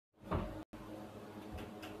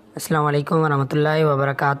Assalamu alaikum warahmatullahi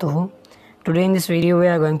wabarakatuh. Today in this video we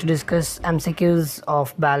are going to discuss MCQs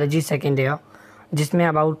of biology second year, जिसमें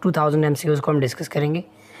about 2000 MCQs को हम discuss करेंगे.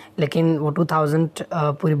 लेकिन वो 2000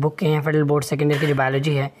 पूरी बुक के हैं. फेडरल बोर्ड सेकेंड ईयर की जो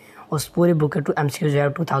बायोलॉजी है उस पूरी बुक के MCQs जो है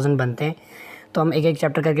 2000 बनते हैं. तो हम एक एक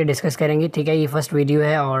चैप्टर करके डिस्कस करेंगे. ठीक है, ये फर्स्ट वीडियो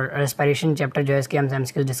है और रेस्पिरेशन चैप्टर जो है इसके हम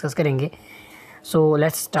MCQs डिस्कस करेंगे. So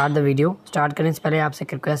let's start the video. Start करने से पहले आपसे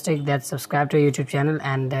एक रिक्वेस्ट है that subscribe to YouTube channel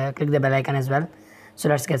and click the bell icon as well. So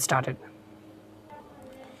let's get started.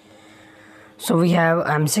 So we have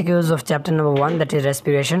MCQs of chapter number 1, that is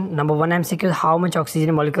respiration. Number 1 MCQ, how much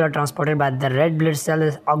oxygen molecule are transported by the red blood cell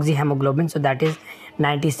is oxyhemoglobin, so that is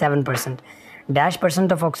 97%.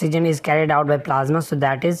 -% of oxygen is carried out by plasma, so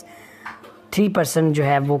that is 3% जो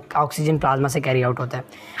है वो oxygen plasma से carry out होता है.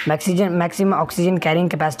 Maximum oxygen carrying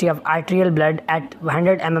capacity of arterial blood eight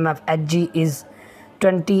 100 mm of Hg is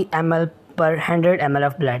 20 ml पर 100 ml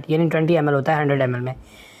of blood, यानी 20 ml होता है 100 ml में.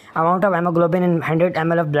 Amount of haemoglobin in 100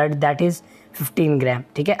 ml of blood that is 15 ग्राम.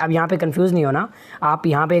 ठीक है, अब यहाँ पे कंफ्यूज नहीं होना. आप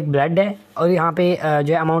यहाँ पे एक ब्लड है और यहाँ पे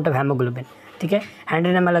जो है अमाउंट ऑफ हेमोग्लोबिन. ठीक है,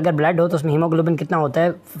 100 ml अगर ब्लड हो तो उसमें हीमोग्लोबिन कितना होता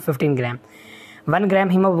है 15 ग्राम. 1 ग्राम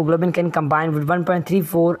haemoglobin can combine with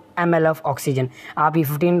 1.34 ml of oxygen. आप ये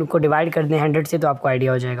 15 को डिवाइड कर दें 100 से तो आपको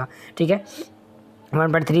आइडिया हो जाएगा. ठीक है,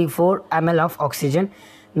 1.34 ml of oxygen.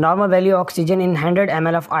 Normal value of oxygen in 100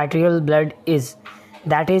 ml of arterial blood is,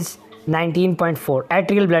 that is 19.4.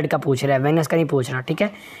 arterial blood का पूछ रहा है, वेनस का नहीं पूछ रहा. ठीक है,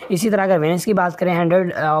 इसी तरह अगर वेनस की बात करें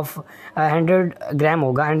 100 ग्राम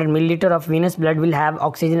होगा. 100 millilitre of venous blood will have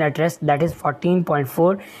oxygen at rest, that is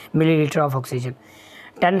 14.4 millilitre of oxygen.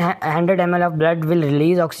 100 ml of blood will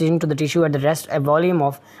release oxygen to the tissue at the rest.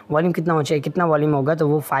 Volume कितना हो चाहिए, कितना वॉल्यूम होगा तो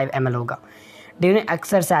वो 5 ml होगा. During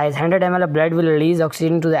exercise, 100 ml of blood will release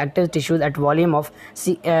oxygen to the active tissues at volume of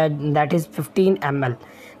that is 15 ml.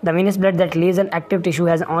 The venous blood that leaves an active tissue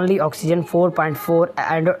has only oxygen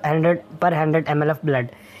 4.4 per 100 ml of blood.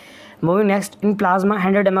 Moving next, in plasma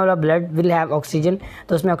 100 ml of blood will have oxygen,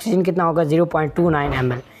 तो उसमें oxygen कितना होगा 0.29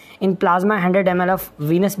 ml. In plasma 100 ml of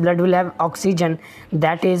venous blood will have oxygen,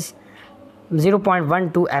 that is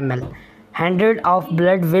 0.12 ml. 100 of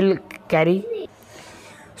blood will carry.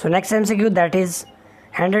 So next MCQ, that is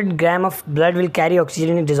 100 gram of blood will carry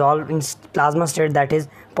oxygen dissolved in plasma state, that is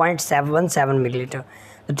 0.717 milliliter.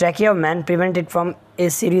 The trachea of man prevent it from a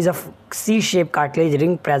series of C-shaped cartilage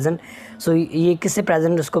ring present. So ये किससे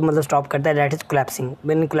present उसको मतलब stop करता है, that is collapsing.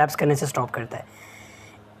 when collapse करने से stop करता है.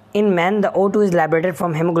 In man the O2 is liberated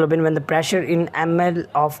from hemoglobin when the pressure in ml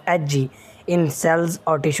of Hg in cells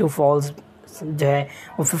or tissue falls, जो है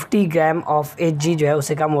वो 50 ग्राम ऑफ Hg जो है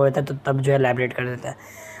उससे कम हो जाता है तो तब जो है लाइब्रेट कर देता है.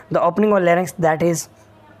 The opening of larynx that is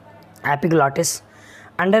epiglottis.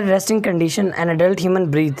 Under resting condition an adult human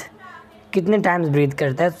breathe कितने टाइम्स ब्रीथ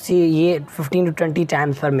करता है, सी ये 15 to 20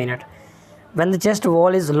 टाइम्स पर minute. When the chest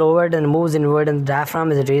wall is lowered and moves inward and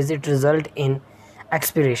diaphragm is raised it result in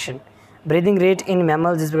expiration. Breathing rate in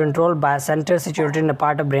mammals is controlled by a center situated in a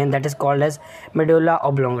part of brain that is called as medulla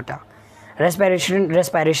oblongata.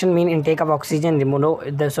 Respiration mean intake of oxygen,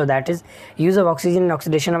 so that is use of oxygen and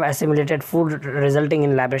oxidation of assimilated food resulting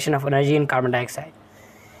in liberation of energy in carbon dioxide.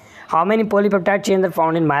 How many polypeptide chains are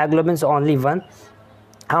found in myoglobin? So only one.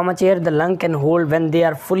 How much air the lung can hold when they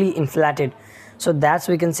are fully inflated? So that's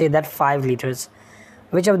we can say that 5 liters.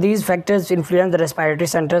 Which of these factors influence the respiratory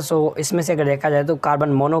center? So इसमें से अगर देखा जाए तो carbon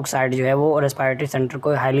monoxide जो है वो respiratory centre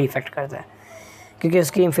को हाईली इफेक्ट करता है क्योंकि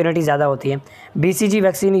उसकी इन्फिनिटी ज़्यादा होती है. BCG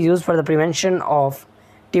vaccine is use for the prevention of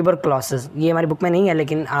tuberculosis. ये हमारी बुक में नहीं है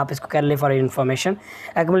लेकिन आप इसको कर ले फॉर इन्फॉर्मेशन.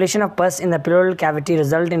 एक्युमुलेशन ऑफ पस in the pleural cavity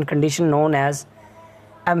result in condition known as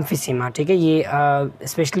emphysema. ठीक है, ये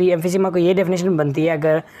स्पेशली एम्फीसीमा को ये डेफिनेशन बनती है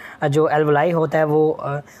अगर जो एल्वोलाई होता है वो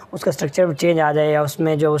उसका स्ट्रक्चर चेंज आ जाए या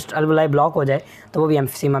उसमें जो एल्वोलाई ब्लॉक हो जाए तो वो भी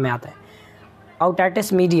एम्फीसीमा में आता है.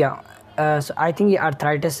 आउटाइटिस मीडिया, आई थिंक ये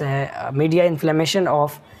आर्थराइटिस है. Media inflammation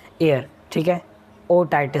of air. ठीक है,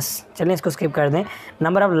 ओटाइटिस. चलिए इसको स्किप कर दें.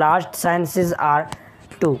 Number of large sciences are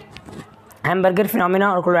 2. Hamburger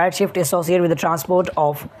phenomena और chloride shift associate with the transport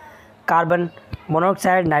of carbon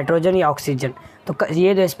monoxide, nitrogen या ऑक्सीजन. तो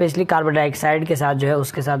ये जो स्पेशली कार्बन डाइऑक्साइड के साथ जो है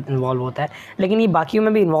उसके साथ इन्वॉल्व होता है, लेकिन ये बाकियों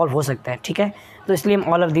में भी इन्वॉल्व हो सकता है. ठीक है, तो इसलिए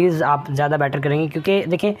हम ऑल ऑफ दीज आप ज़्यादा बेटर करेंगे क्योंकि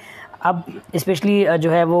देखें अब स्पेशली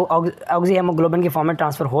जो है वो ऑक्सी हेमोग्लोबिन के फॉर्म में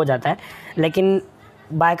ट्रांसफ़र हो जाता है लेकिन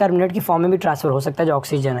बाइकार्बोनेट की फॉर्म में भी ट्रांसफ़र हो सकता है जो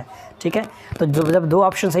ऑक्सीजन है. ठीक है, तो जब 2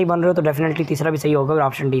 ऑप्शन सही बन रहे हो तो डेफिनेटली तीसरा भी सही होगा और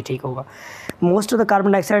ऑप्शन डी ठीक होगा. Most of the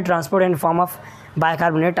carbon dioxide transport in form of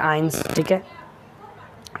bicarbonate ions. ठीक है,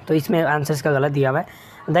 तो इसमें आंसर्स का गलत दिया हुआ है.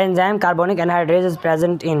 The enzyme carbonic anhydrase is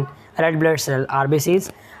present in red blood cell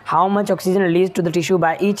RBCs. How much oxygen released to the tissue by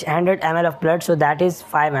each 100 ml of blood? So that is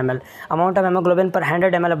 5 ml. Amount of hemoglobin per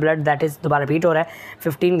 100 ml of blood, that is दोबारा repeat हो रहा है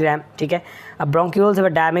 15 ग्राम. ठीक है. Bronchioles have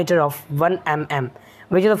a diameter of 1 mm.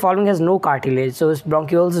 Which of the following has no cartilage? So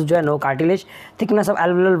bronchioles जो है no cartilage. Thickness of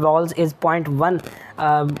alveolar walls is 0.1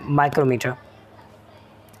 micrometer.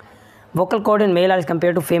 Vocal cord in male as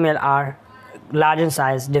compared to female are large in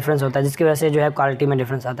size. Difference होता है जिसकी वजह से जो है quality में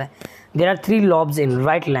difference आता है. There are 3 lobes in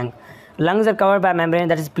right lung. Lungs are covered by membrane,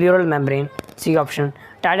 that is pleural membrane. C option.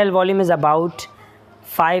 Tidal volume is about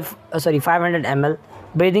 500 ml.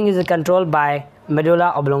 Breathing is controlled by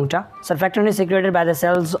medulla oblongata. Surfactant is secreted by the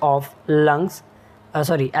cells of lungs.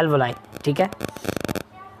 Alveoli. ठीक है.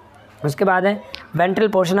 उसके बाद है ventral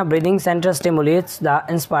portion of breathing center stimulates the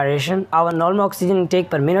inspiration. Our normal oxygen intake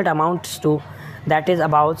per minute amounts to, that is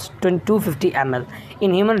about 250 ml.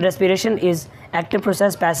 In human respiration is active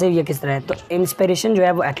process passive या किस तरह है. तो इंस्पिरेशन जो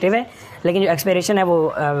है वो एक्टिव है, लेकिन जो एक्सपिरेशन है वो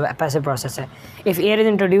पैसिव प्रोसेस है. If air is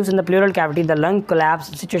introduce in the pleural cavity the lung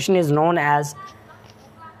collapse situation is known as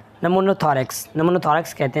नमोनोथोरैक्स.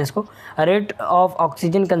 नमोनोथोरैक्स कहते हैं इसको. Rate of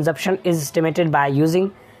oxygen consumption is estimated by using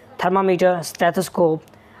thermometer, stethoscope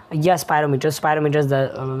या स्पायरोमीटर. स्पायरोमीटर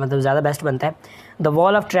मतलब ज़्यादा बेस्ट बनता है. The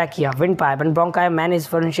wall of trachea, wind pipe and bronchi man is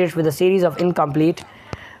furnished with a series of incomplete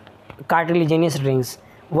cartilaginous rings.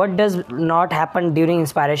 What does not happen during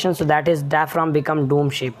inspiration? So that is diaphragm become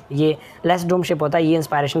dome shape. ये less dome shape होता है, ये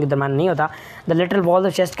inspiration के दरम्यान नहीं होता. The lateral walls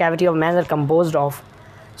of chest cavity of man are composed of,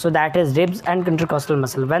 so that is ribs and intercostal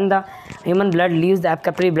muscle. When the human blood leaves the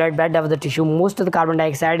capillary blood bed of the tissue, most of the carbon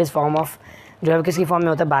dioxide is form of, जो है किसकी form में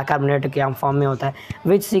होता है, bicarbonate के form में होता है.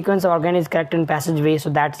 Which sequence of organ is correct in passageway?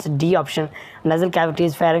 So that's D option. Nasal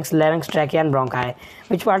cavities, pharynx, larynx, trachea and bronchi.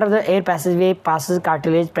 Which part of the air passageway passes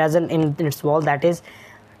cartilage present in its wall? That is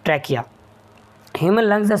trachea. Human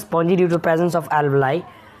lungs are spongy due to presence of alveoli.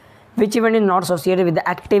 Which event is not associated with the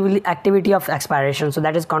activity of expiration? So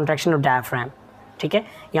that is contraction of diaphragm. ठीक है,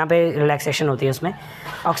 यहाँ पे relaxation होती है उसमें.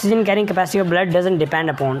 Oxygen carrying capacity of blood doesn't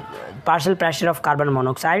depend upon partial pressure of carbon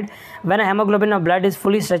monoxide. When a hemoglobin of blood is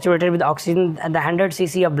fully saturated with oxygen, the 100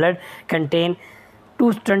 cc of blood contain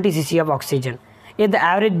 220 cc of oxygen. If the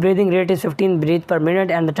average breathing rate is 15 breaths per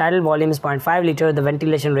minute and the tidal volume is 0.5 liter, the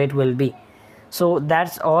ventilation rate will be. So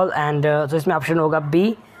that's all. And so इसमें option होगा B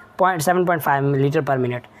 7.5 litre पर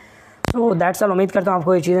minute. So that's all. उम्मीद करता हूँ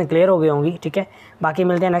आपको ये चीज़ें clear हो गई होंगी. ठीक है, बाकी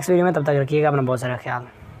मिलते हैं नेक्स्ट वीडियो में. तब तक रखिएगा अपना बहुत सारा ख्याल.